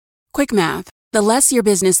Quick math. The less your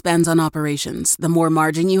business spends on operations, the more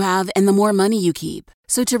margin you have and the more money you keep.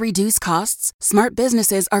 So to reduce costs, smart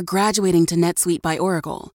businesses are graduating to NetSuite by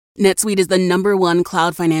Oracle. NetSuite is the #1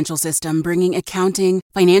 cloud financial system bringing accounting,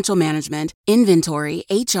 financial management, inventory,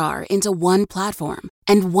 HR into one platform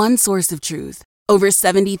and one source of truth. Over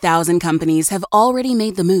 70,000 companies have already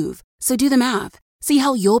made the move. So do the math. See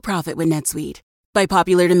how you'll profit with NetSuite. By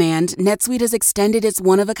popular demand, NetSuite has extended its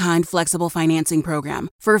one-of-a-kind flexible financing program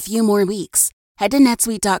for a few more weeks. Head to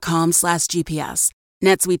netsuite.com/GPS.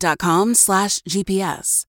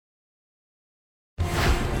 netsuite.com/GPS.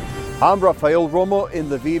 I'm Rafael Romo in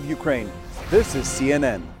Lviv, Ukraine. This is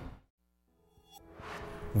CNN.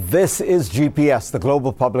 This is GPS, the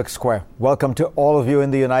Global Public Square. Welcome to all of you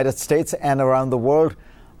in the United States and around the world.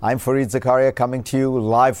 I'm Fareed Zakaria coming to you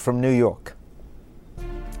live from New York.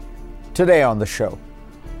 Today on the show,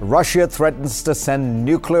 Russia threatens to send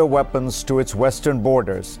nuclear weapons to its western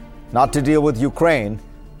borders, not to deal with Ukraine,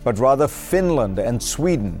 but rather Finland and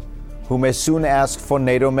Sweden, who may soon ask for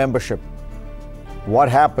NATO membership. What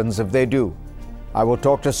happens if they do? I will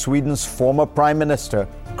talk to Sweden's former Prime Minister,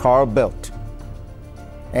 Carl Bildt.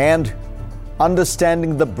 And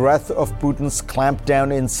understanding the breadth of Putin's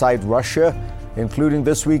clampdown inside Russia, including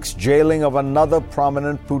this week's jailing of another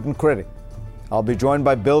prominent Putin critic. I'll be joined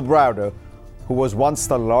by Bill Browder, who was once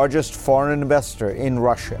the largest foreign investor in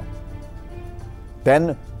Russia.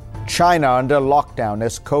 Then, China under lockdown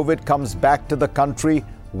as COVID comes back to the country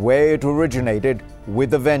where it originated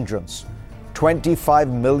with a vengeance. 25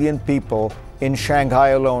 million people in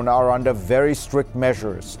Shanghai alone are under very strict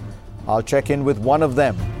measures. I'll check in with one of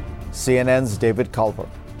them, CNN's David Culver.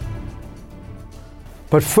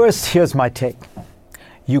 But first, here's my take.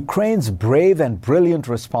 Ukraine's brave and brilliant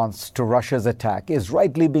response to Russia's attack is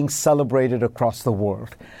rightly being celebrated across the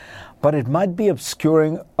world. But it might be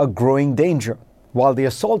obscuring a growing danger. While the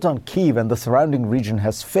assault on Kyiv and the surrounding region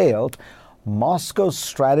has failed, Moscow's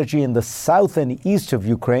strategy in the south and east of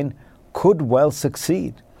Ukraine could well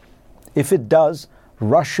succeed. If it does,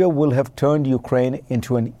 Russia will have turned Ukraine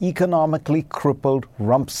into an economically crippled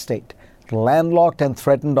rump state, landlocked and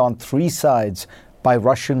threatened on three sides by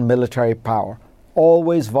Russian military power,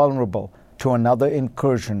 always vulnerable to another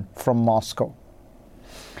incursion from Moscow.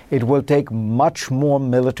 It will take much more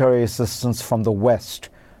military assistance from the West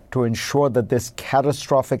to ensure that this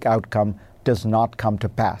catastrophic outcome does not come to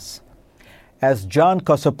pass. As Can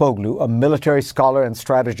Kosapoglu, a military scholar and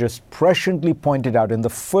strategist, presciently pointed out in the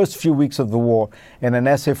first few weeks of the war in an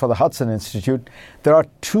essay for the Hudson Institute, there are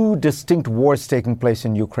two distinct wars taking place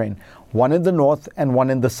in Ukraine, one in the north and one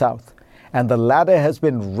in the south. And the latter has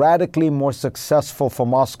been radically more successful for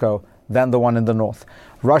Moscow than the one in the north.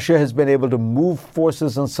 Russia has been able to move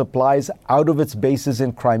forces and supplies out of its bases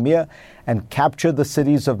in Crimea and capture the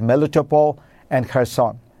cities of Melitopol and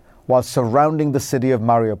Kherson, while surrounding the city of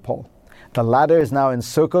Mariupol. The latter is now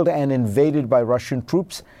encircled and invaded by Russian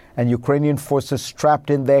troops, and Ukrainian forces trapped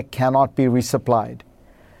in there cannot be resupplied.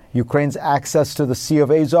 Ukraine's access to the Sea of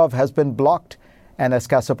Azov has been blocked, and as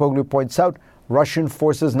Kasapoglu points out, Russian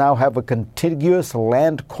forces now have a contiguous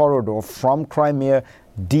land corridor from Crimea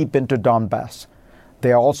deep into Donbass.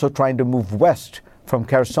 They are also trying to move west from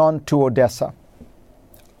Kherson to Odessa.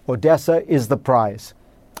 Odessa is the prize.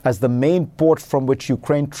 As the main port from which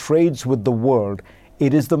Ukraine trades with the world,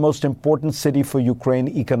 it is the most important city for Ukraine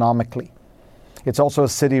economically. It's also a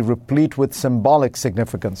city replete with symbolic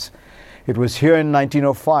significance. It was here in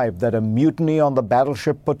 1905 that a mutiny on the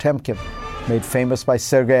battleship Potemkin, made famous by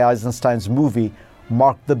Sergei Eisenstein's movie,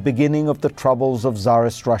 marked the beginning of the troubles of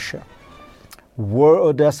Tsarist Russia. Were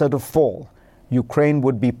Odessa to fall, Ukraine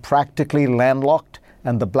would be practically landlocked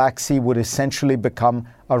and the Black Sea would essentially become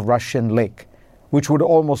a Russian lake, which would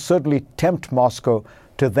almost certainly tempt Moscow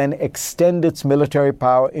to then extend its military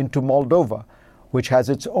power into Moldova, which has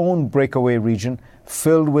its own breakaway region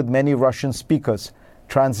filled with many Russian speakers,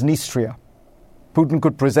 Transnistria. Putin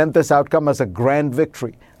could present this outcome as a grand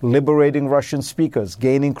victory, liberating Russian speakers,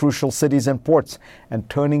 gaining crucial cities and ports, and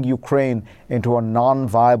turning Ukraine into a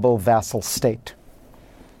non-viable vassal state.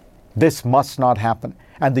 This must not happen,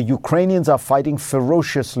 and the Ukrainians are fighting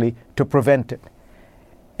ferociously to prevent it.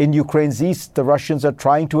 In Ukraine's east, the Russians are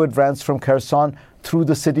trying to advance from Kherson through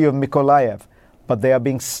the city of Mykolaiv, but they are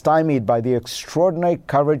being stymied by the extraordinary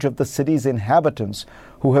courage of the city's inhabitants,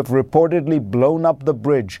 who have reportedly blown up the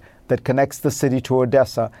bridge that connects the city to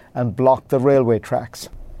Odessa and blocked the railway tracks.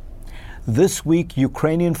 This week,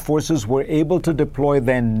 Ukrainian forces were able to deploy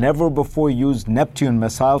their never-before-used Neptune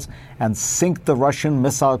missiles and sink the Russian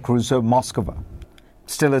missile cruiser Moskva.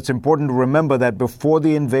 Still, it's important to remember that before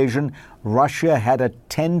the invasion, Russia had a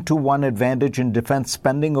 10-to-1 advantage in defense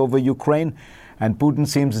spending over Ukraine, and Putin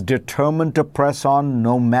seems determined to press on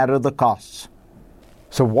no matter the costs.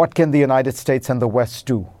 So what can the United States and the West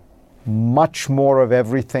do? Much more of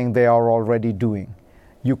everything they are already doing.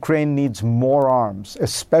 Ukraine needs more arms,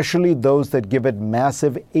 especially those that give it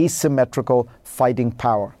massive asymmetrical fighting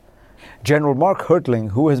power. General Mark Hertling,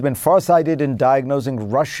 who has been farsighted in diagnosing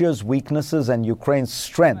Russia's weaknesses and Ukraine's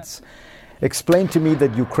strengths, explained to me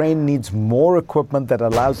that Ukraine needs more equipment that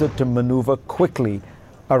allows it to maneuver quickly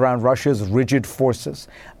around Russia's rigid forces.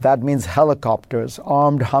 That means helicopters,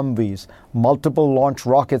 armed Humvees, multiple launch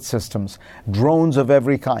rocket systems, drones of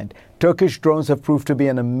every kind. Turkish drones have proved to be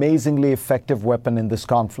an amazingly effective weapon in this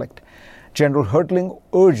conflict. General Hertling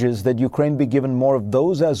urges that Ukraine be given more of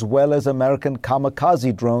those as well as American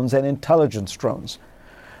kamikaze drones and intelligence drones.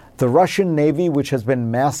 The Russian Navy, which has been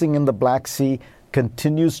massing in the Black Sea,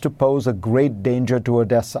 continues to pose a great danger to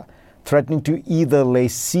Odessa, threatening to either lay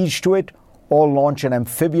siege to it or launch an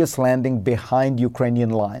amphibious landing behind Ukrainian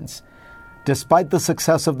lines. Despite the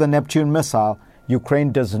success of the Neptune missile,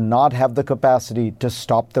 Ukraine does not have the capacity to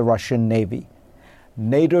stop the Russian Navy.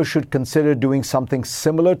 NATO should consider doing something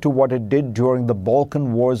similar to what it did during the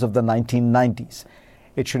Balkan Wars of the 1990s.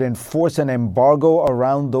 It should enforce an embargo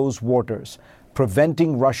around those waters,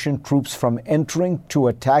 preventing Russian troops from entering to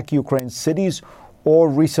attack Ukraine's cities or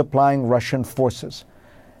resupplying Russian forces.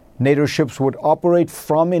 NATO ships would operate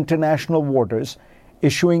from international waters,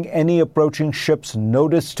 issuing any approaching ships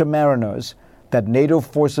notice to mariners that NATO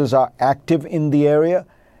forces are active in the area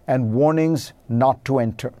and warnings not to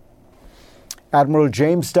enter. Admiral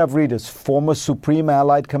James Stavridis, former Supreme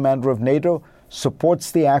Allied Commander of NATO,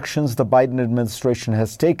 supports the actions the Biden administration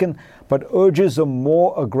has taken, but urges a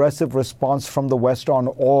more aggressive response from the West on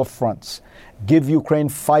all fronts. Give Ukraine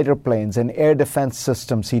fighter planes and air defense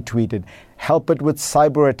systems, he tweeted. Help it with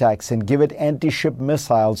cyber attacks and give it anti-ship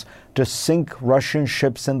missiles to sink Russian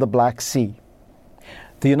ships in the Black Sea.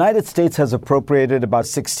 The United States has appropriated about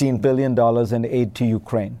 $16 billion in aid to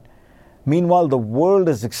Ukraine. Meanwhile, the world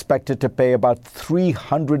is expected to pay about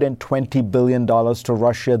 $320 billion to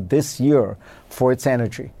Russia this year for its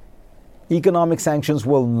energy. Economic sanctions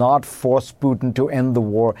will not force Putin to end the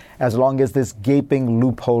war as long as this gaping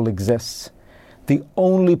loophole exists. The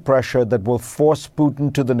only pressure that will force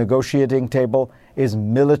Putin to the negotiating table is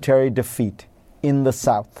military defeat in the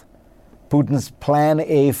south. Putin's Plan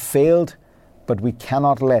A failed, but we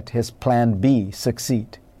cannot let his Plan B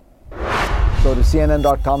succeed. Go to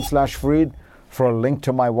cnn.com/Fareed for a link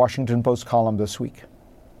to my Washington Post column this week.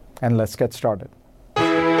 And let's get started.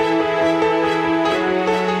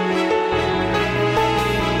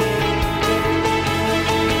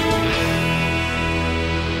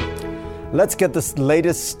 Let's get the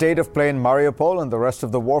latest state of play in Mariupol and the rest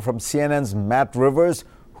of the war from CNN's Matt Rivers,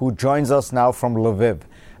 who joins us now from Lviv.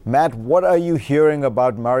 Matt, what are you hearing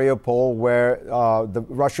about Mariupol, where the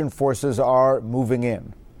Russian forces are moving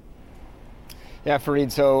in? Yeah,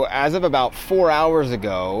 Fareed, so as of about 4 hours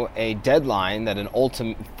ago, a deadline that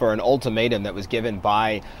for an ultimatum that was given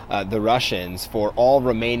by the Russians for all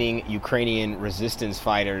remaining Ukrainian resistance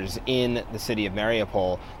fighters in the city of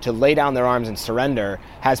Mariupol to lay down their arms and surrender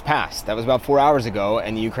has passed. That was about 4 hours ago,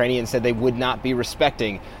 and the Ukrainians said they would not be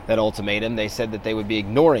respecting that ultimatum. They said that they would be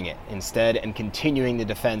ignoring it instead and continuing the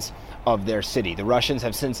defense of their city. The Russians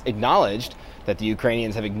have since acknowledged that the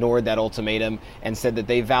Ukrainians have ignored that ultimatum and said that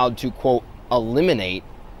they vowed to, quote, eliminate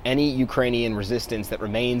any Ukrainian resistance that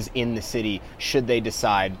remains in the city should they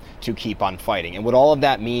decide to keep on fighting. And what all of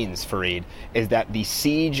that means, Fareed, is that the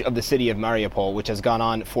siege of the city of Mariupol, which has gone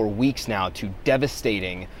on for weeks now, to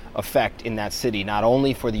devastating effect in that city, not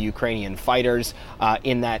only for the Ukrainian fighters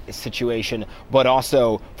in that situation, but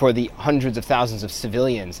also for the hundreds of thousands of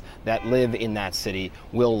civilians that live in that city,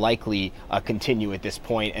 will likely continue at this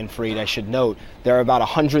point. And Fareed, I should note, there are about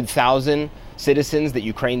 100,000 citizens that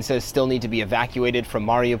Ukraine says still need to be evacuated from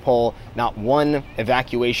Mariupol. Not one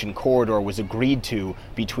evacuation corridor was agreed to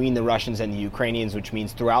between the Russians and the Ukrainians, which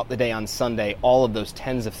means throughout the day on Sunday, all of those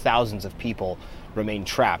tens of thousands of people remain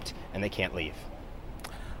trapped and they can't leave.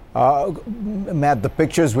 Matt, the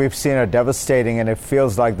pictures we've seen are devastating, and it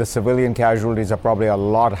feels like the civilian casualties are probably a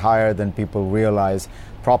lot higher than people realize,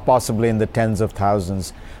 possibly in the tens of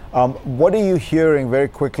thousands. What are you hearing very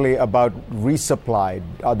quickly about resupply?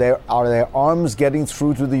 Are there arms getting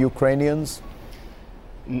through to the Ukrainians?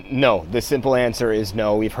 No, the simple answer is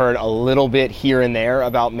no. We've heard a little bit here and there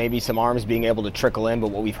about maybe some arms being able to trickle in,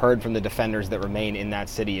 but what we've heard from the defenders that remain in that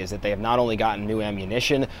city is that they have not only gotten new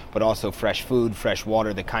ammunition, but also fresh food, fresh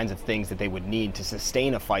water, the kinds of things that they would need to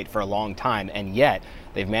sustain a fight for a long time, and yet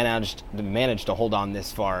they've managed to hold on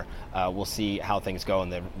this far. We'll see how things go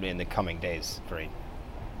in the coming days, Fareed.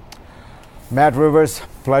 Matt Rivers,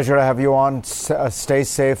 pleasure to have you on. Stay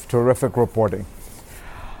safe, terrific reporting.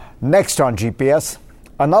 Next on GPS,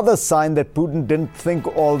 another sign that Putin didn't think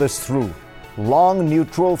all this through. Long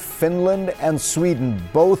neutral Finland and Sweden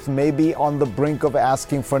both may be on the brink of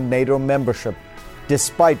asking for NATO membership,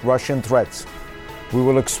 despite Russian threats. We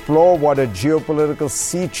will explore what a geopolitical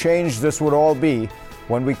sea change this would all be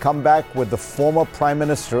when we come back with the former Prime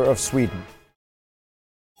Minister of Sweden.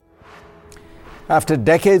 After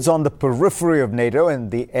decades on the periphery of NATO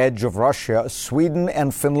and the edge of Russia, Sweden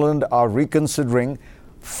and Finland are reconsidering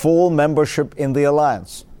full membership in the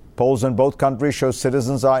alliance. Polls in both countries show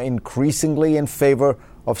citizens are increasingly in favor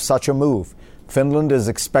of such a move. Finland is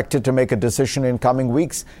expected to make a decision in coming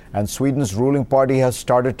weeks, and Sweden's ruling party has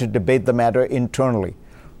started to debate the matter internally.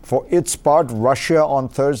 For its part, Russia on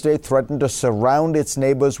Thursday threatened to surround its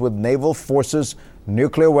neighbors with naval forces,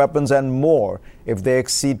 nuclear weapons, and more if they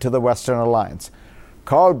accede to the Western alliance.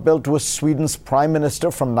 Carl Bildt was Sweden's prime minister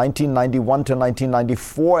from 1991 to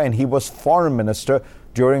 1994, and he was foreign minister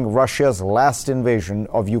during Russia's last invasion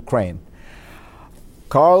of Ukraine.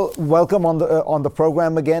 Carl, welcome on the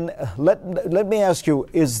program again. Let me ask you,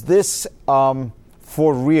 is this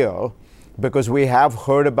for real? Because we have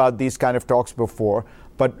heard about these kind of talks before,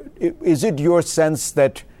 but is it your sense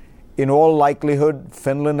that in all likelihood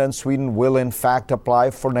Finland and Sweden will in fact apply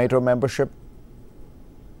for NATO membership?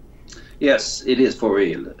 Yes, it is for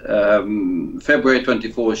real. February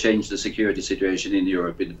 24 changed the security situation in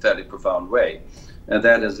Europe in a fairly profound way. And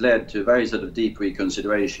that has led to very sort of deep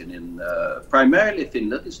reconsideration in primarily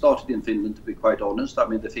Finland. It started in Finland, to be quite honest. I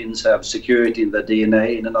mean, the Finns have security in their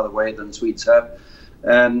DNA in another way than Swedes have,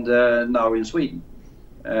 and now in Sweden.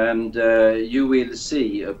 And you will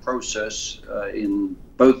see a process in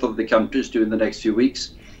both of the countries during the next few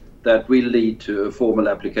weeks that will lead to a formal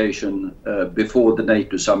application before the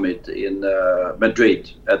NATO summit in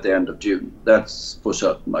Madrid at the end of June. That's for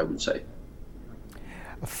certain, I would say.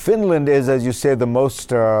 Finland is, as you say, the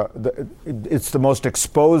most it's the most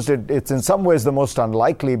exposed. It's in some ways the most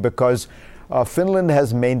unlikely because Finland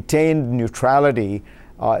has maintained neutrality.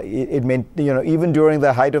 Even during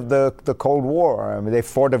the height of the Cold War, I mean, they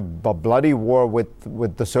fought a bloody war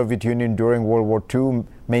with the Soviet Union during World War II,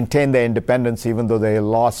 maintained their independence even though they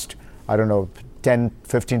lost,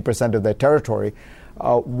 10-15% of their territory.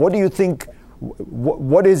 What do you think?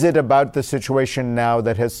 What is it about the situation now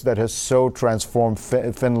that has so transformed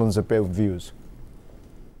Finland's views?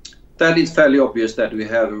 That is fairly obvious that we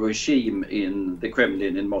have a regime in the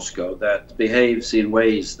Kremlin in Moscow that behaves in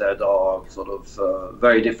ways that are sort of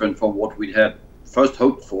very different from what we had first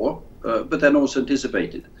hoped for, but then also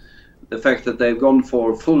anticipated. The fact that they've gone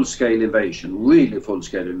for full-scale invasion, really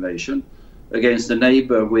full-scale invasion, against a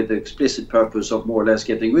neighbor with the explicit purpose of more or less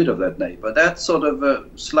getting rid of that neighbor. That's sort of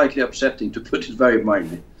slightly upsetting, to put it very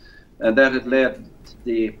mildly. And that had led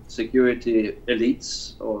the security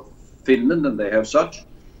elites of Finland, and they have such,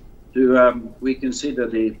 to reconsider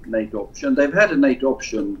the NATO option. They've had a NATO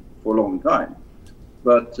option for a long time,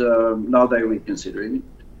 but now they're reconsidering it.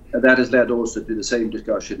 And that has led also to the same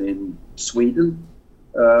discussion in Sweden.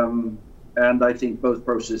 And I think both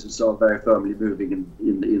processes are very firmly moving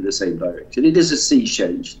in the same direction. It is a sea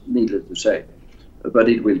change, needless to say, but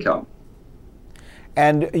it will come.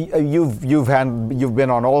 And you've been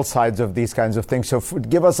on all sides of these kinds of things. So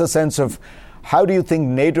give us a sense of how do you think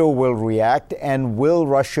NATO will react, and will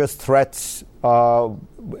Russia's threats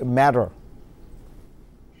matter?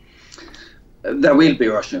 There will be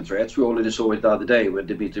Russian threats. We already saw it the other day when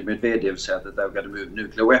Dmitry Medvedev said that they were going to move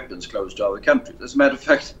nuclear weapons close to other countries. As a matter of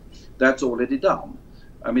fact, that's already done.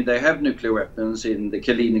 I mean, they have nuclear weapons in the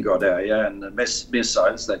Kaliningrad area and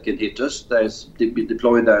missiles that can hit us. They've been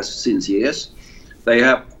deployed there since years. They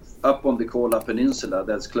have up on the Kola Peninsula,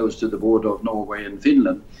 that's close to the border of Norway and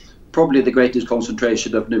Finland, probably the greatest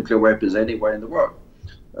concentration of nuclear weapons anywhere in the world.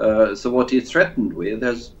 So what he threatened with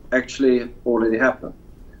has actually already happened.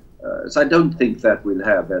 So I don't think that will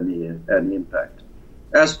have any impact.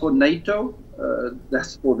 As for NATO,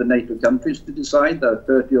 that's for the NATO countries to decide. There are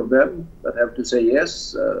 30 of them that have to say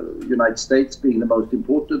yes, United States being the most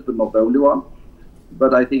important, but not the only one.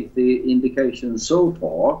 But I think the indication so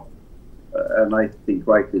far, and I think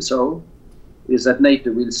rightly so, is that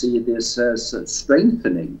NATO will see this as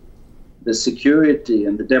strengthening the security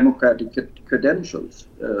and the democratic credentials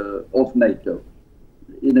of NATO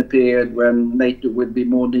in a period when NATO will be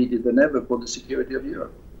more needed than ever for the security of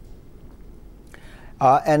Europe.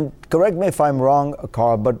 And correct me if I'm wrong,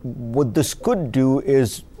 Carl, but what this could do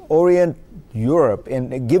is orient Europe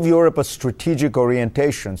and give Europe a strategic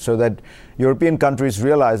orientation so that European countries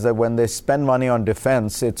realize that when they spend money on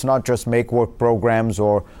defense, it's not just make-work programs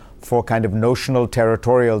or for kind of notional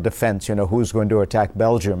territorial defense, who's going to attack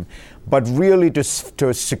Belgium, but really to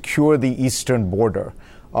secure the eastern border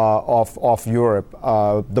of Europe,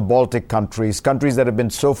 the Baltic countries that have been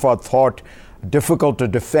so far thought difficult to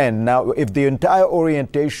defend. Now, if the entire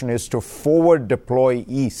orientation is to forward deploy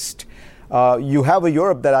east, you have a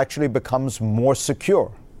Europe that actually becomes more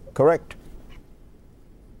secure, correct?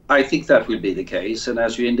 I think that will be the case, and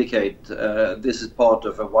as you indicate, this is part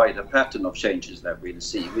of a wider pattern of changes that we'll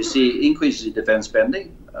see. We see increases in defense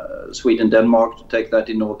spending. Sweden, Denmark, to take that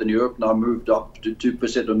in Northern Europe, now moved up to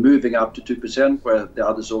 2%, or moving up to 2%, where the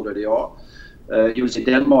others already are. You will see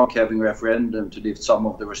Denmark having a referendum to lift some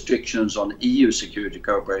of the restrictions on EU security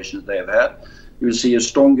cooperation they have had. You will see a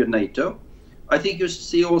stronger NATO. I think you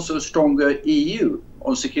see also a stronger EU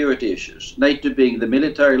on security issues. NATO being the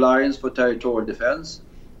military alliance for territorial defense.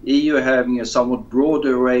 EU having a somewhat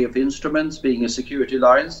broader array of instruments, being a security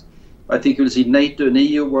alliance. I think we'll see NATO and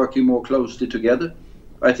EU working more closely together.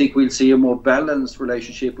 I think we'll see a more balanced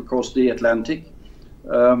relationship across the Atlantic.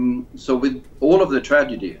 So with all of the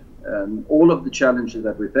tragedy and all of the challenges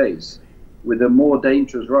that we face, with a more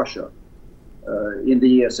dangerous Russia in the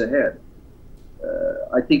years ahead,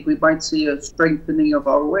 I think we might see a strengthening of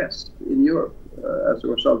our West in Europe as a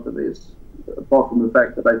result of this, apart from the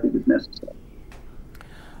fact that I think it's necessary.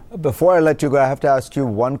 Before I let you go, I have to ask you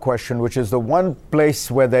one question, which is the one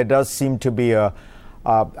place where there does seem to be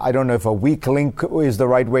I don't know if a weak link is the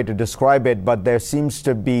right way to describe it, but there seems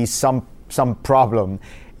to be some problem,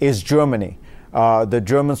 is Germany. The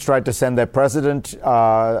Germans tried to send their president,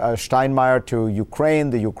 Steinmeier, to Ukraine.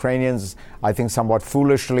 The Ukrainians, I think somewhat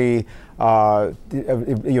foolishly,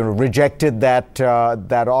 rejected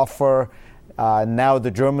that offer. Now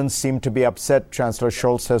the Germans seem to be upset. Chancellor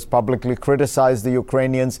Scholz has publicly criticized the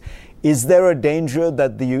Ukrainians. Is there a danger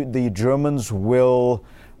that the Germans will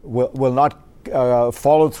not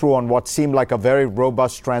follow through on what seemed like a very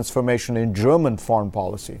robust transformation in German foreign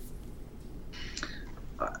policy?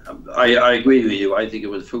 I agree with you. I think it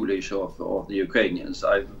was foolish of the Ukrainians.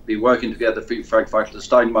 I've been working together with Frank-Walter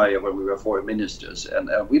Steinmeier when we were foreign ministers, and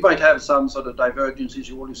we might have some sort of divergences.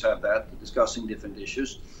 You always have that, discussing different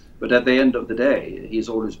issues. But at the end of the day, he's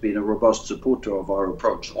always been a robust supporter of our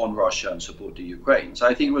approach on Russia and supporting Ukraine. So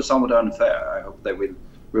I think it was somewhat unfair. I hope they will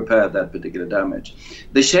repair that particular damage.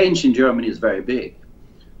 The change in Germany is very big.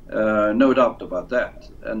 No doubt about that.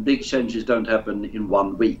 And big changes don't happen in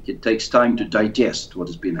 1 week. It takes time to digest what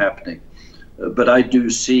has been happening. But I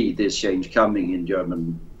do see this change coming in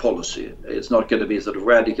German policy. It's not going to be sort of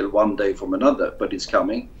radical one day from another, but it's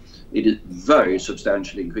coming. It is very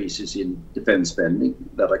substantial increases in defense spending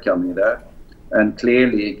that are coming there. And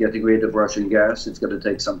clearly getting rid of Russian gas, it's going to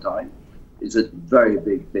take some time. It's a very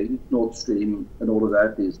big thing. Nord Stream and all of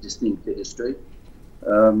that is distinctly history.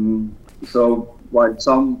 So while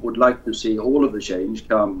some would like to see all of the change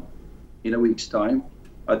come in a week's time,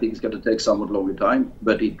 I think it's going to take somewhat longer time,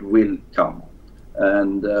 but it will come.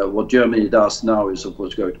 And what Germany does now is, of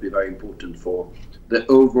course, going to be very important for the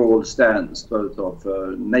overall stance, both of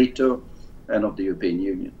NATO and of the European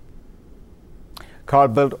Union. Carl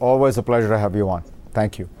Bildt, always a pleasure to have you on.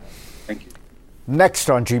 Thank you. Thank you. Next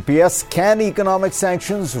on GPS, can economic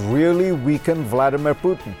sanctions really weaken Vladimir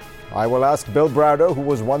Putin? I will ask Bill Browder, who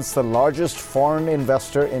was once the largest foreign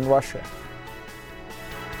investor in Russia.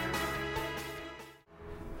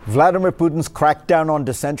 Vladimir Putin's crackdown on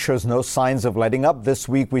dissent shows no signs of letting up. This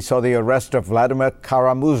week, we saw the arrest of Vladimir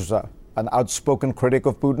Kara-Murza, an outspoken critic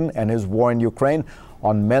of Putin and his war in Ukraine.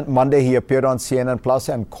 On Monday, he appeared on CNN Plus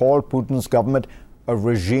and called Putin's government a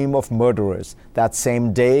regime of murderers. That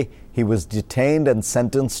same day, he was detained and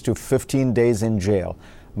sentenced to 15 days in jail.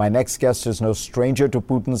 My next guest is no stranger to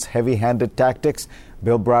Putin's heavy-handed tactics.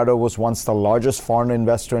 Bill Browder was once the largest foreign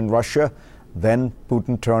investor in Russia. Then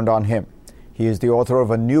Putin turned on him. He is the author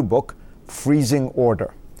of a new book, Freezing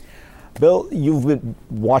Order. Bill, you've been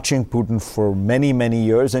watching Putin for many, many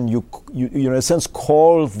years, and you in a sense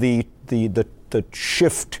called the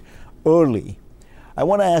shift early. I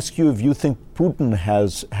want to ask you if you think Putin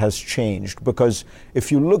has changed, because if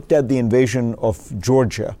you looked at the invasion of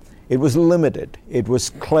Georgia, it was limited, it was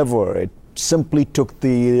clever, it simply took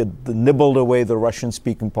nibbled away the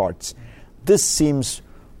Russian-speaking parts. This seems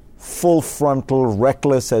full frontal,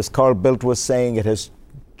 reckless, as Carl Bildt was saying. It has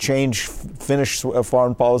changed Finnish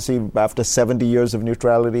foreign policy after 70 years of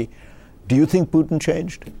neutrality. Do you think Putin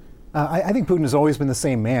changed? I think Putin has always been the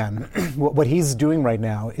same man. What he's doing right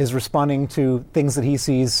now is responding to things that he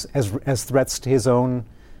sees as threats to his own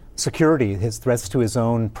security, his threats to his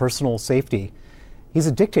own personal safety. He's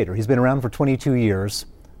a dictator. He's been around for 22 years.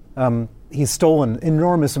 He's stolen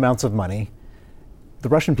enormous amounts of money. The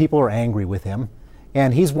Russian people are angry with him.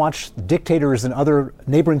 And he's watched dictators in other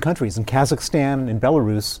neighboring countries, in Kazakhstan, in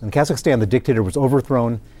Belarus. In Kazakhstan, the dictator was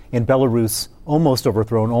overthrown. In Belarus, almost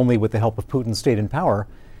overthrown, only with the help of Putin stayed in power.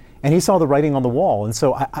 And he saw the writing on the wall. And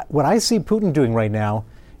so what I see Putin doing right now,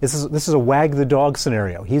 this is a wag the dog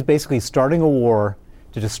scenario. He's basically starting a war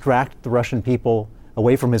to distract the Russian people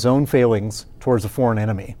away from his own failings towards a foreign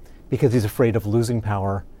enemy, because he's afraid of losing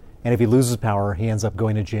power. And if he loses power, he ends up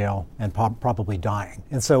going to jail and probably dying.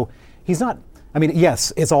 And so he's not, I mean,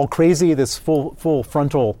 yes, it's all crazy, this full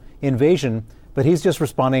frontal invasion, but he's just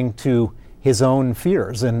responding to his own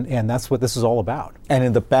fears, and that's what this is all about. And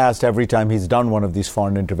in the past, every time he's done one of these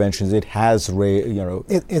foreign interventions, it has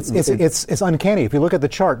it's uncanny. If you look at the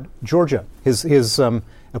chart, Georgia, his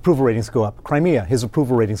approval ratings go up. Crimea, his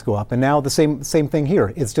approval ratings go up, and now the same thing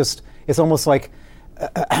here. It's almost like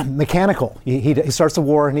mechanical. He starts a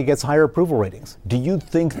war and he gets higher approval ratings. Do you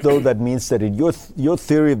think, though, that means that in your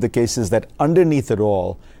theory of the case is that underneath it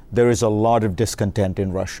all, there is a lot of discontent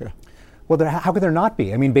in Russia? Well, how could there not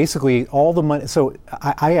be? I mean, basically, all the money. So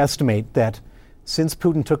I estimate that since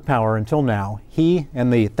Putin took power until now, he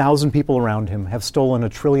and the 1,000 people around him have stolen $1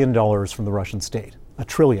 trillion from the Russian state. $1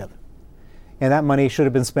 trillion. And that money should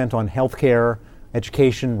have been spent on healthcare,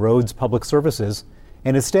 education, roads, public services.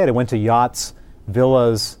 And instead, it went to yachts,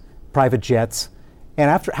 villas, private jets.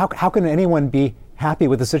 And how can anyone be happy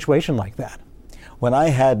with a situation like that? When I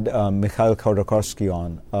had Mikhail Khodorkovsky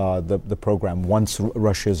on the program, once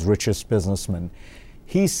Russia's richest businessman,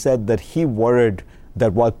 he said that he worried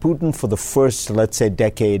that while Putin for the first, let's say,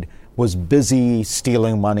 decade was busy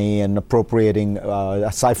stealing money and appropriating,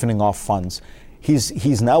 siphoning off funds,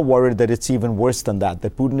 he's now worried that it's even worse than that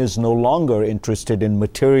Putin is no longer interested in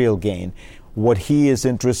material gain. What he is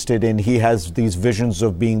interested in, he has these visions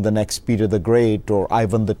of being the next Peter the Great or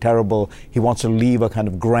Ivan the Terrible. He wants to leave a kind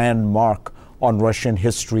of grand mark on Russian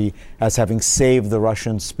history as having saved the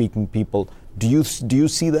Russian-speaking people. Do you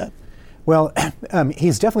see that? Well,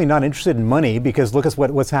 he's definitely not interested in money, because look at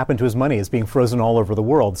what's happened to his money. It's being frozen all over the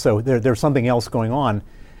world. So there's something else going on.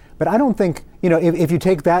 But I don't think, if you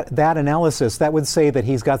take that analysis, that would say that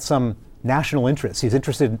he's got some national interest. He's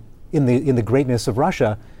interested in the greatness of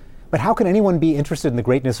Russia. But how can anyone be interested in the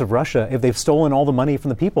greatness of Russia if they've stolen all the money from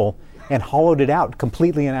the people and hollowed it out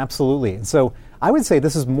completely and absolutely? And so I would say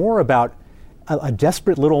this is more about a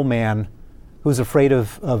desperate little man who's afraid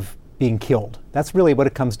of being killed. That's really what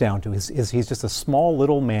it comes down to. Is he's just a small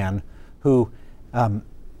little man who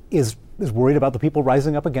is worried about the people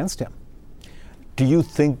rising up against him. Do you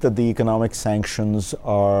think that the economic sanctions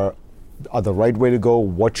are the right way to go?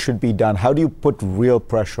 What should be done? How do you put real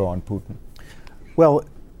pressure on Putin? Well,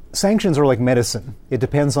 sanctions are like medicine. It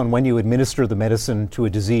depends on when you administer the medicine to a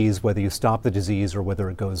disease, whether you stop the disease or whether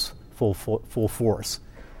it goes full force.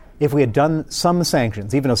 If we had done some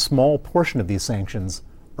sanctions, even a small portion of these sanctions,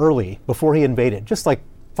 early, before he invaded, just like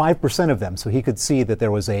 5% of them, so he could see that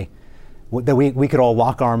there was that we could all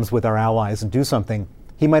lock arms with our allies and do something,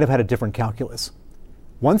 he might have had a different calculus.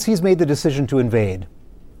 Once he's made the decision to invade,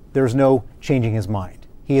 there's no changing his mind.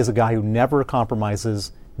 He is a guy who never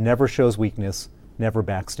compromises, never shows weakness, never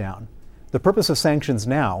backs down. The purpose of sanctions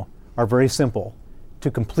now are very simple: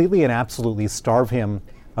 to completely and absolutely starve him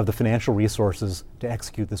of the financial resources to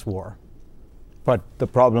execute this war. But the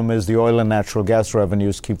problem is the oil and natural gas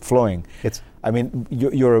revenues keep flowing.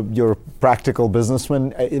 You're a practical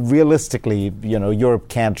businessman. Realistically, Europe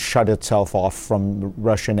can't shut itself off from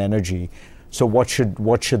Russian energy. So what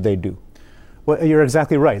should they do? Well, you're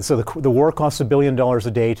exactly right. So the war costs $1 billion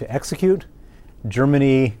a day to execute.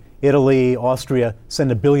 Germany, Italy, Austria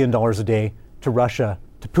send $1 billion a day to Russia,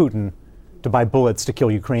 to Putin, to buy bullets to kill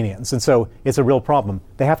Ukrainians. And so it's a real problem.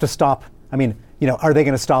 They have to stop. I mean, are they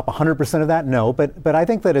going to stop 100% of that? No, but I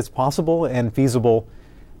think that it's possible and feasible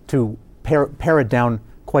to pare it down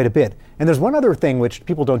quite a bit. And there's one other thing which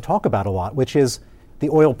people don't talk about a lot, which is the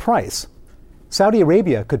oil price. Saudi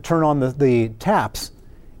Arabia could turn on the taps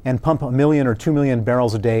and pump 1 million or 2 million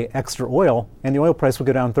barrels a day extra oil, and the oil price would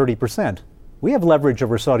go down 30%. We have leverage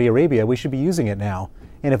over Saudi Arabia. We should be using it now.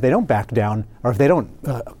 And if they don't back down, or if they don't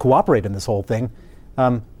cooperate in this whole thing,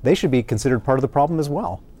 they should be considered part of the problem as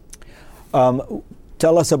well.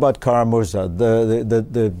 Tell us about Kara-Murza,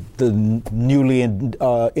 the newly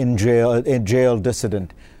in jail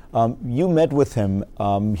dissident. You met with him.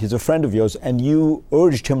 He's a friend of yours, and you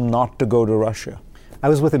urged him not to go to Russia. I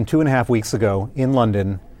was with him 2.5 weeks ago in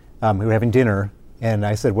London. We were having dinner, and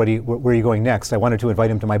I said, where are you going next? I wanted to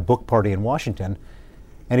invite him to my book party in Washington.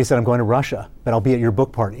 And he said, I'm going to Russia, but I'll be at your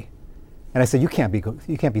book party. And I said, you can't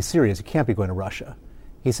be serious. You can't be going to Russia.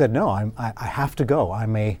 He said, no, I have to go.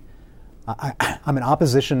 I'm an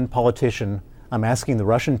opposition politician. I'm asking the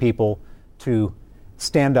Russian people to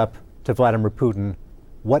stand up to Vladimir Putin,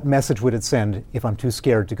 what message would it send if I'm too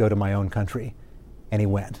scared to go to my own country? And he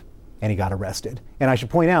went, and he got arrested. And I should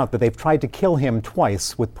point out that they've tried to kill him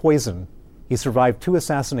twice with poison. He survived 2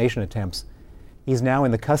 assassination attempts. He's now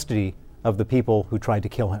in the custody of the people who tried to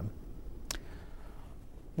kill him.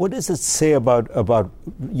 What does it say about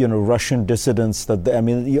Russian dissidents?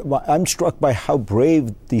 I'm struck by how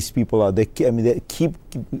brave these people are. They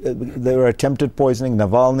were attempted poisoning.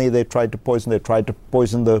 Navalny, they tried to poison. They tried to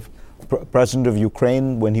poison the president of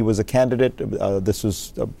Ukraine when he was a candidate. This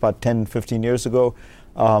was about 10, 15 years ago.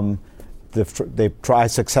 They tried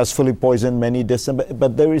successfully poison many dissidents,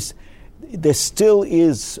 but there still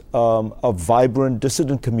is a vibrant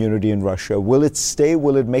dissident community in Russia. Will it stay?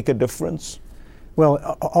 Will it make a difference?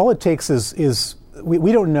 Well, all it takes is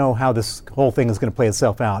we don't know how this whole thing is going to play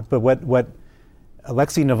itself out. But what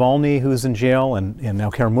Alexei Navalny, who's in jail, and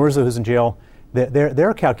now Kara-Murza, who's in jail,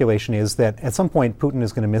 their calculation is that at some point Putin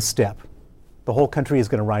is going to misstep. The whole country is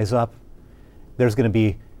going to rise up. There's going to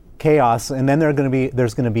be chaos, and then there's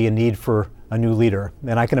going to be a need for a new leader.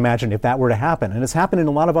 And I can imagine if that were to happen, and it's happened in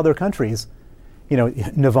a lot of other countries,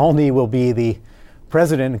 Navalny will be the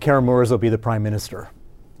president and Kara-Murza will be the prime minister.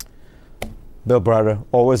 Bill Browder,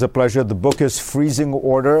 always a pleasure. The book is Freezing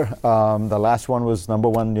Order. The last one was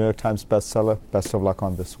 #1 New York Times bestseller. Best of luck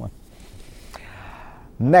on this one.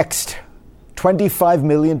 Next, 25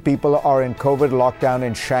 million people are in COVID lockdown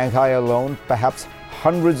in Shanghai alone, perhaps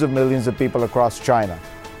hundreds of millions of people across China.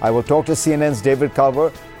 I will talk to CNN's David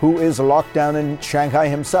Culver, who is locked down in Shanghai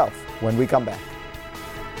himself, when we come back.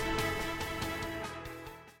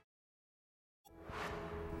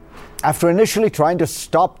 After initially trying to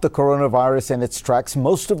stop the coronavirus in its tracks,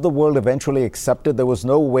 most of the world eventually accepted there was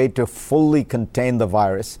no way to fully contain the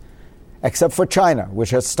virus, except for China, which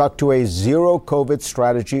has stuck to a zero COVID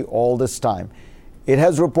strategy all this time. It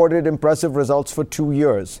has reported impressive results for 2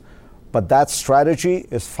 years, but that strategy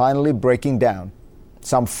is finally breaking down.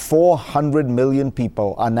 Some 400 million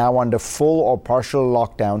people are now under full or partial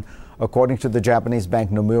lockdown, according to the Japanese bank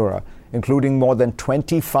Nomura, including more than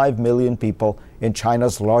 25 million people in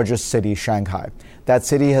China's largest city, Shanghai. That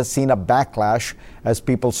city has seen a backlash as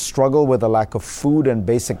people struggle with a lack of food and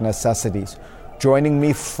basic necessities. Joining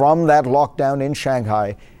me from that lockdown in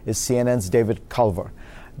Shanghai is CNN's David Culver.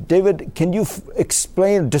 David, can you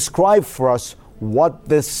describe for us what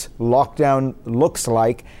this lockdown looks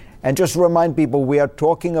like? And just remind people, we are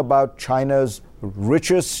talking about China's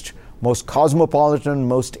richest, most cosmopolitan,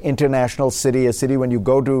 most international city, a city when you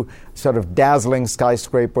go to sort of dazzling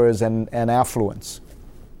skyscrapers and affluence.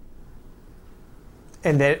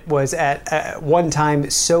 And that was at one time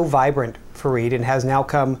so vibrant, Fareed, and has now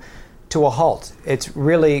come to a halt. It's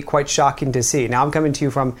really quite shocking to see. Now I'm coming to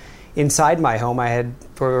you from inside my home. I had,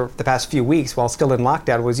 for the past few weeks, while still in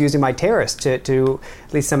lockdown, was using my terrace to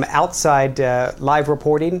at least some outside live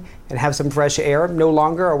reporting and have some fresh air. No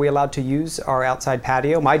longer are we allowed to use our outside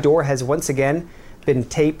patio. My door has once again been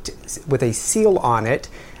taped with a seal on it.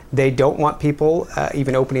 They don't want people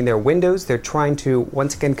even opening their windows. They're trying to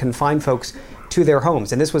once again confine folks to their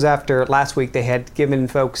homes. And this was after last week they had given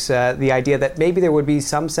folks the idea that maybe there would be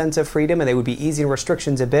some sense of freedom and they would be easing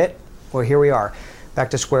restrictions a bit. Well, here we are, back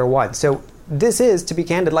to square one. So this is, to be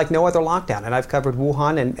candid, like no other lockdown. And I've covered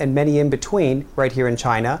Wuhan and many in between right here in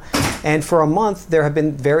China. And for a month, there have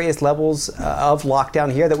been various levels of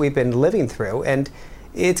lockdown here that we've been living through. And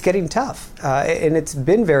it's getting tough. And it's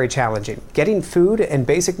been very challenging. Getting food and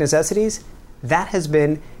basic necessities, that has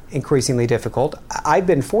been increasingly difficult. I've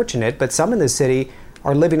been fortunate, but some in the city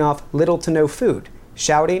are living off little to no food,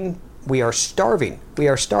 shouting, "We are starving, we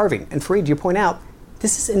are starving." And Fareed, you point out,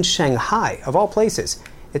 this is in Shanghai, of all places.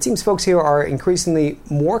 It seems folks here are increasingly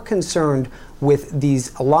more concerned with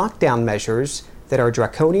these lockdown measures that are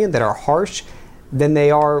draconian, that are harsh, than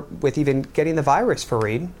they are with even getting the virus,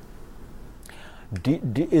 Fareed.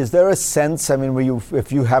 Is there a sense, I mean,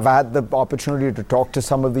 if you have had the opportunity to talk to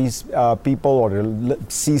some of these people or to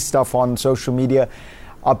see stuff on social media,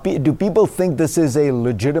 do people think this is a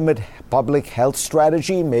legitimate public health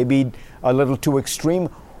strategy, maybe a little too extreme,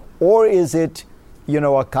 or is it,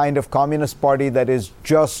 a kind of communist party that is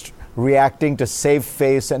just reacting to save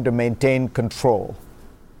face and to maintain control?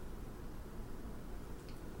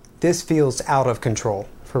 This feels out of control,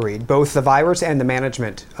 Fareed, both the virus and the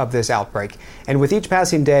management of this outbreak. And with each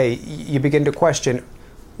passing day, you begin to question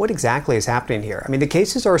what exactly is happening here. I mean, the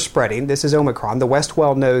cases are spreading. This is Omicron. The West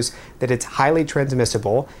well knows that it's highly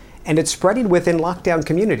transmissible, and it's spreading within lockdown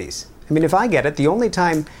communities. I mean, if I get it, the only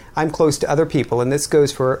time I'm close to other people, and this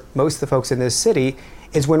goes for most of the folks in this city,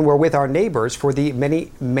 is when we're with our neighbors for the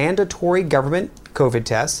many mandatory government COVID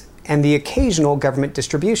tests and the occasional government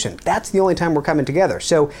distribution. That's the only time we're coming together.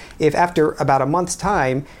 So if after about a month's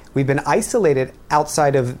time, we've been isolated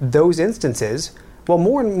outside of those instances, well,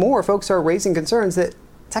 more and more folks are raising concerns that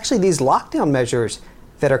it's actually these lockdown measures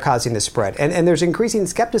that are causing the spread. And there's increasing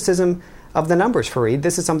skepticism of the numbers, Fareed.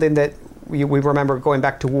 This is something that we remember going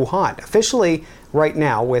back to Wuhan. Officially, right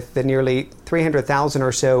now, with the nearly 300,000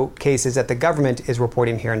 or so cases that the government is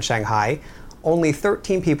reporting here in Shanghai, only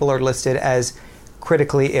 13 people are listed as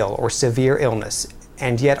critically ill or severe illness.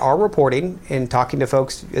 And yet our reporting, in talking to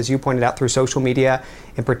folks, as you pointed out, through social media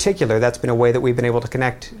in particular, that's been a way that we've been able to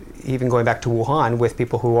connect, even going back to Wuhan, with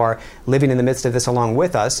people who are living in the midst of this along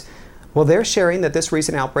with us. Well, they're sharing that this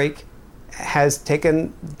recent outbreak has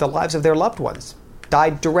taken the lives of their loved ones,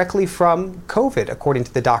 died directly from COVID, according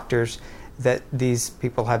to the doctors that these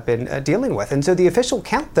people have been dealing with. And so the official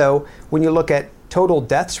count, though, when you look at total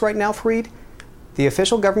deaths right now, Fareed, the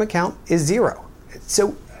official government count is 0.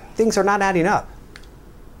 So things are not adding up.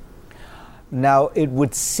 Now, it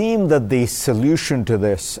would seem that the solution to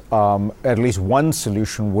this, at least one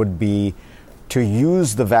solution, would be to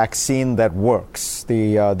use the vaccine that works,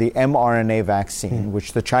 the mRNA vaccine,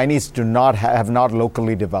 which the Chinese have not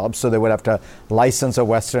locally developed, so they would have to license a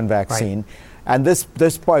Western vaccine. Right. And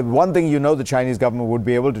this point, one thing the Chinese government would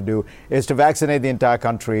be able to do is to vaccinate the entire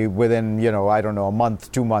country within, a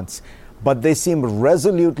month, 2 months. But they seem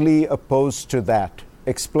resolutely opposed to that.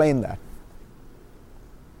 Explain that.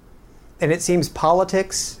 And it seems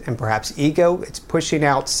politics and perhaps ego, it's pushing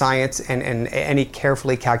out science and any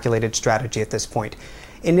carefully calculated strategy at this point.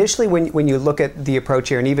 Initially, when you look at the approach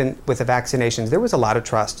here, and even with the vaccinations, there was a lot of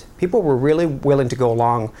trust. People were really willing to go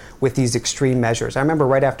along with these extreme measures. I remember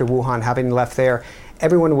right after Wuhan, having left there,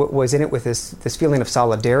 everyone was in it with this feeling of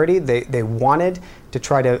solidarity. They wanted to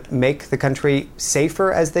try to make the country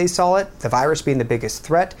safer as they saw it, the virus being the biggest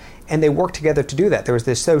threat, and they worked together to do that. There was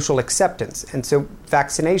this social acceptance. And so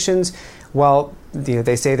vaccinations, while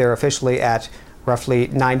they say they're officially at roughly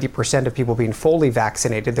 90% of people being fully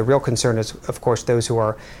vaccinated, the real concern is, of course, those who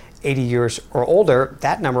are 80 years or older.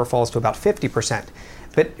 That number falls to about 50%.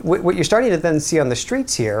 But what you're starting to then see on the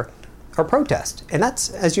streets here are protests. And that's,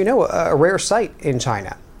 as you know, a rare sight in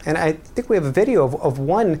China. And I think we have a video of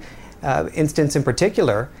one instance in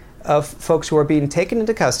particular of folks who are being taken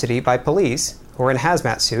into custody by police who are in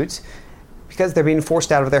hazmat suits because they're being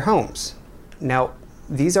forced out of their homes. Now,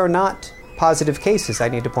 these are not positive cases, I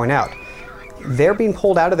need to point out. They're being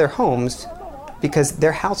pulled out of their homes because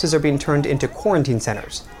their houses are being turned into quarantine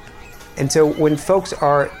centers. And so when folks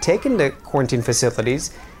are taken to quarantine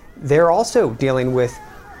facilities, they're also dealing with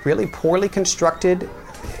really poorly constructed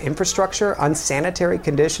infrastructure, unsanitary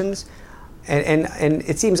conditions. And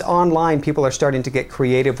it seems online people are starting to get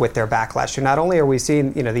creative with their backlash. So not only are we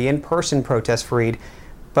seeing the in-person protests, Fareed,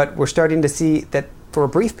 but we're starting to see that for a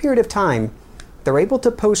brief period of time, they're able to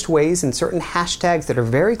post ways and certain hashtags that are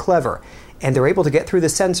very clever, and they're able to get through the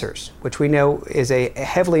censors, which we know is a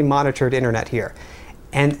heavily monitored internet here.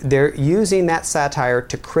 And they're using that satire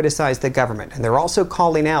to criticize the government. And they're also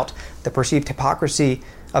calling out the perceived hypocrisy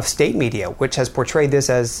of state media, which has portrayed this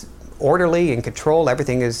as orderly and controlled.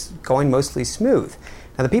 Everything is going mostly smooth.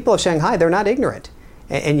 Now, the people of Shanghai, they're not ignorant.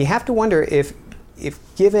 And you have to wonder if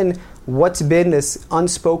given what's been this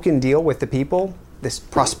unspoken deal with the people, this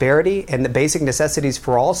prosperity and the basic necessities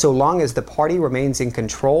for all, so long as the party remains in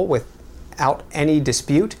control without any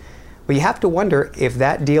dispute, well, you have to wonder if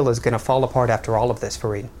that deal is going to fall apart after all of this,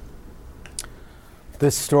 Fareed.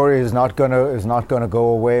 This story is not going to go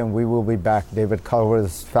away, and we will be back. David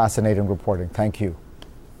Culver's fascinating reporting. Thank you.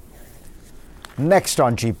 Next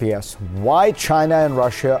on GPS, why China and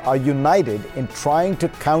Russia are united in trying to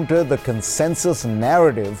counter the consensus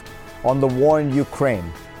narrative on the war in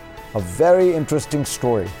Ukraine. A very interesting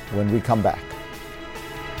story when we come back.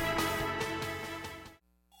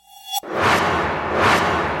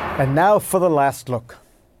 And now for the last look.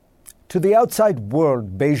 To the outside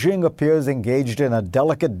world, Beijing appears engaged in a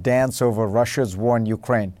delicate dance over Russia's war in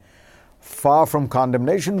Ukraine. Far from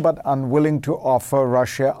condemnation, but unwilling to offer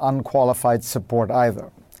Russia unqualified support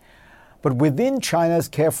either. But within China's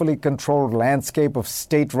carefully controlled landscape of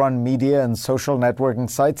state-run media and social networking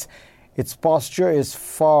sites, its posture is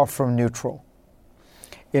far from neutral.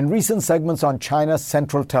 In recent segments on China's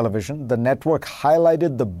Central Television, the network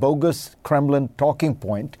highlighted the bogus Kremlin talking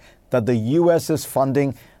point that the U.S. is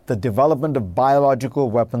funding the development of biological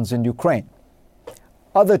weapons in Ukraine.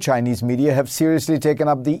 Other Chinese media have seriously taken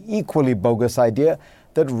up the equally bogus idea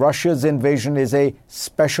that Russia's invasion is a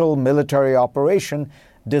special military operation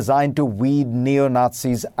designed to weed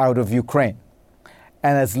neo-Nazis out of Ukraine.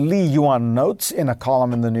 And as Li Yuan notes in a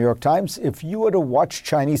column in the New York Times, if you were to watch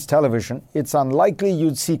Chinese television, it's unlikely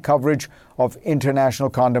you'd see coverage of international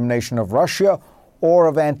condemnation of Russia or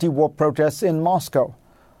of anti-war protests in Moscow.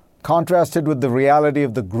 Contrasted with the reality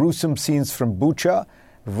of the gruesome scenes from Bucha,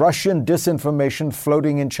 Russian disinformation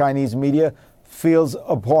floating in Chinese media feels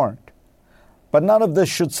abhorrent. But none of this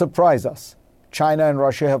should surprise us. China and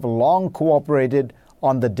Russia have long cooperated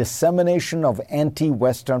on the dissemination of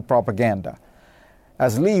anti-Western propaganda.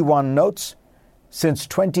 As Li Yuan notes, since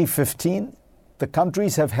 2015, the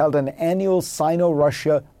countries have held an annual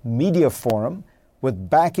Sino-Russia media forum with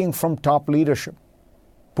backing from top leadership.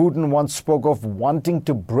 Putin once spoke of wanting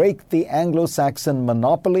to break the Anglo-Saxon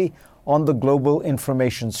monopoly on the global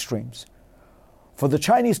information streams. For the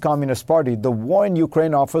Chinese Communist Party, the war in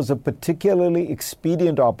Ukraine offers a particularly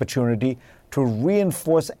expedient opportunity to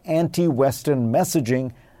reinforce anti-Western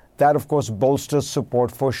messaging that, of course, bolsters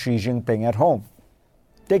support for Xi Jinping at home.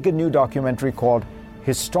 Take a new documentary called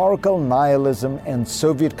Historical Nihilism and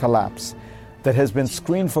Soviet Collapse that has been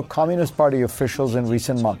screened for Communist Party officials in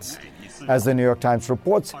recent months. As the New York Times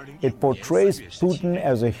reports, it portrays Putin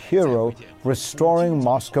as a hero restoring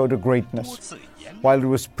Moscow to greatness. While it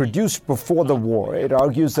was produced before the war, it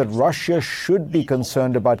argues that Russia should be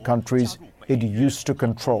concerned about countries it used to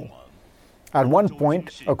control. At one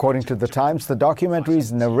point, according to the Times, the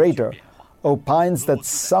documentary's narrator opines that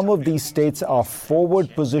some of these states are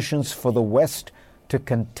forward positions for the West to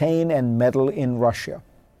contain and meddle in Russia.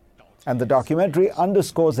 And the documentary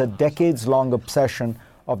underscores a decades-long obsession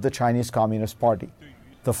of the Chinese Communist Party,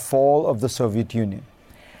 the fall of the Soviet Union.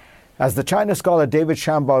 As the China scholar David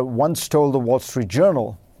Shambaugh once told the Wall Street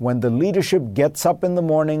Journal, when the leadership gets up in the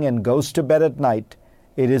morning and goes to bed at night,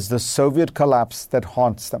 it is the Soviet collapse that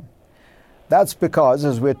haunts them. That's because,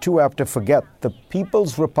 as we're too apt to forget, the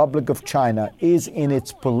People's Republic of China is in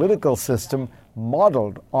its political system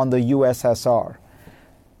modeled on the USSR.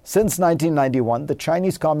 Since 1991, the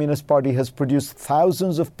Chinese Communist Party has produced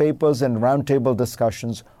thousands of papers and roundtable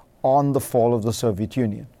discussions on the fall of the Soviet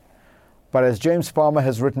Union. But as James Palmer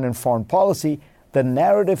has written in Foreign Policy, the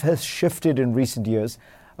narrative has shifted in recent years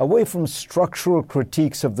away from structural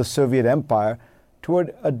critiques of the Soviet Empire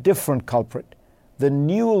toward a different culprit. The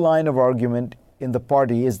new line of argument in the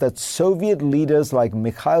party is that Soviet leaders like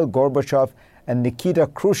Mikhail Gorbachev and Nikita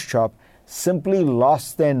Khrushchev simply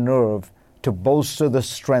lost their nerve to bolster the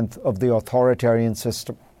strength of the authoritarian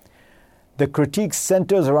system. The critique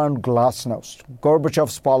centers around glasnost,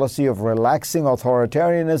 Gorbachev's policy of relaxing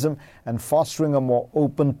authoritarianism and fostering a more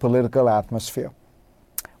open political atmosphere.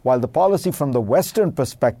 While the policy from the Western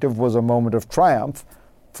perspective was a moment of triumph,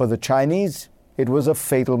 for the Chinese, it was a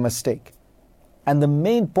fatal mistake. And the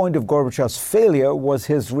main point of Gorbachev's failure was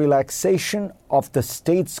his relaxation of the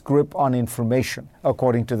state's grip on information,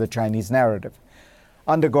 according to the Chinese narrative.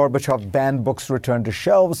 Under Gorbachev, banned books returned to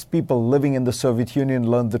shelves, people living in the Soviet Union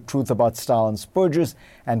learned the truth about Stalin's purges,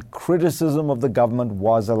 and criticism of the government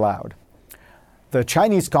was allowed. The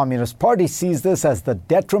Chinese Communist Party sees this as the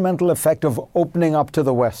detrimental effect of opening up to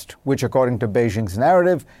the West, which, according to Beijing's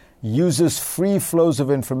narrative, uses free flows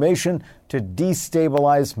of information to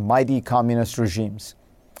destabilize mighty communist regimes.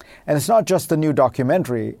 And it's not just the new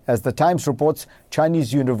documentary. As the Times reports,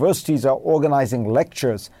 Chinese universities are organizing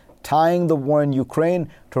lectures tying the war in Ukraine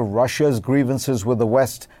to Russia's grievances with the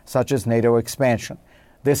West, such as NATO expansion.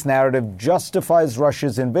 This narrative justifies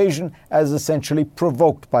Russia's invasion as essentially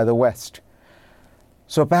provoked by the West.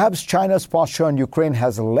 So perhaps China's posture on Ukraine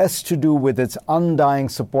has less to do with its undying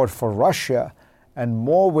support for Russia and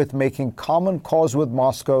more with making common cause with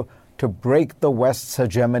Moscow to break the West's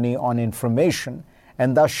hegemony on information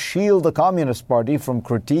and thus shield the Communist Party from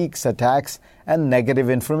critiques, attacks, and negative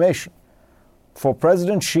information. For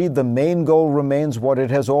President Xi, the main goal remains what it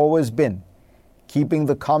has always been, keeping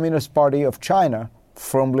the Communist Party of China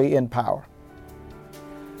firmly in power.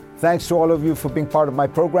 Thanks to all of you for being part of my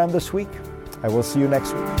program this week. I will see you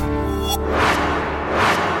next week.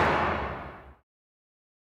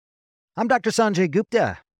 I'm Dr. Sanjay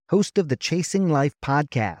Gupta, host of the Chasing Life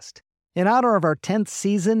podcast. In honor of our 10th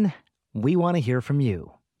season, we want to hear from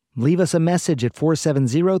you. Leave us a message at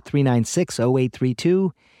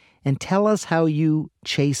 470-396-0832 and tell us how you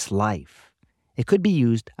chase life. It could be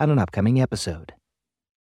used on an upcoming episode.